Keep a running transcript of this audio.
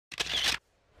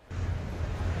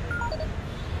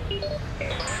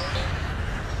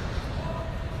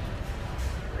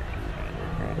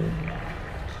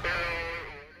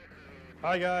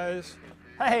Hi guys.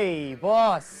 Hey,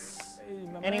 boss. Hey,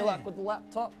 my Any man. luck with the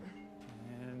laptop?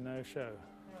 And no show.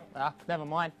 Ah, never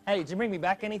mind. Hey, did you bring me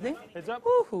back anything? Heads up.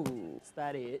 Woohoo! Is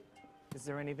that it? Is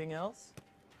there anything else?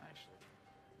 Actually.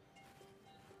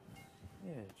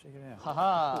 Yeah, check it out.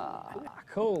 Haha!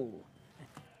 Cool.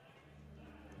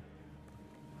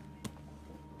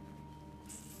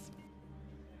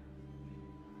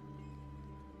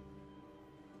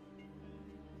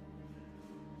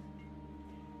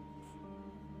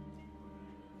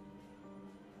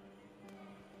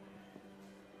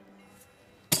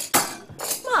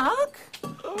 Mark!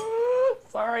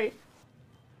 Sorry.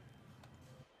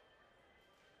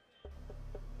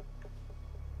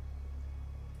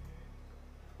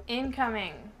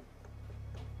 Incoming.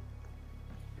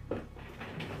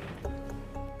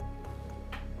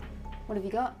 What have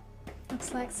you got?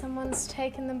 Looks like someone's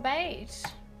taken the bait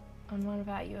on one of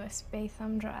our USB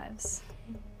thumb drives.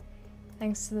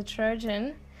 Thanks to the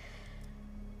Trojan,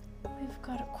 we've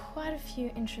got quite a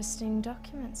few interesting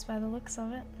documents by the looks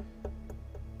of it.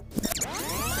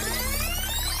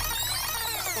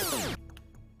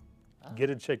 Get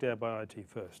it checked out by IT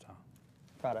first, huh?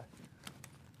 Righto.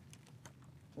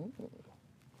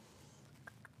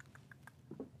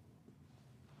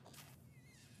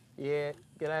 Yeah,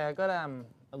 g'day. I got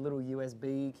a little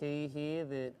USB key here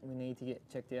that we need to get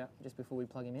checked out just before we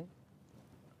plug him in.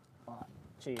 All right,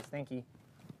 cheers, thank you.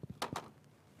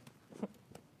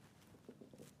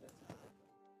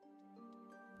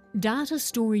 Data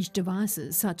storage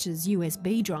devices such as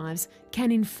USB drives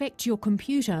can infect your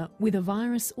computer with a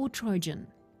virus or trojan.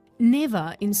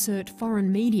 Never insert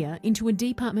foreign media into a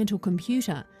departmental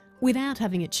computer without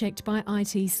having it checked by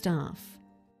IT staff.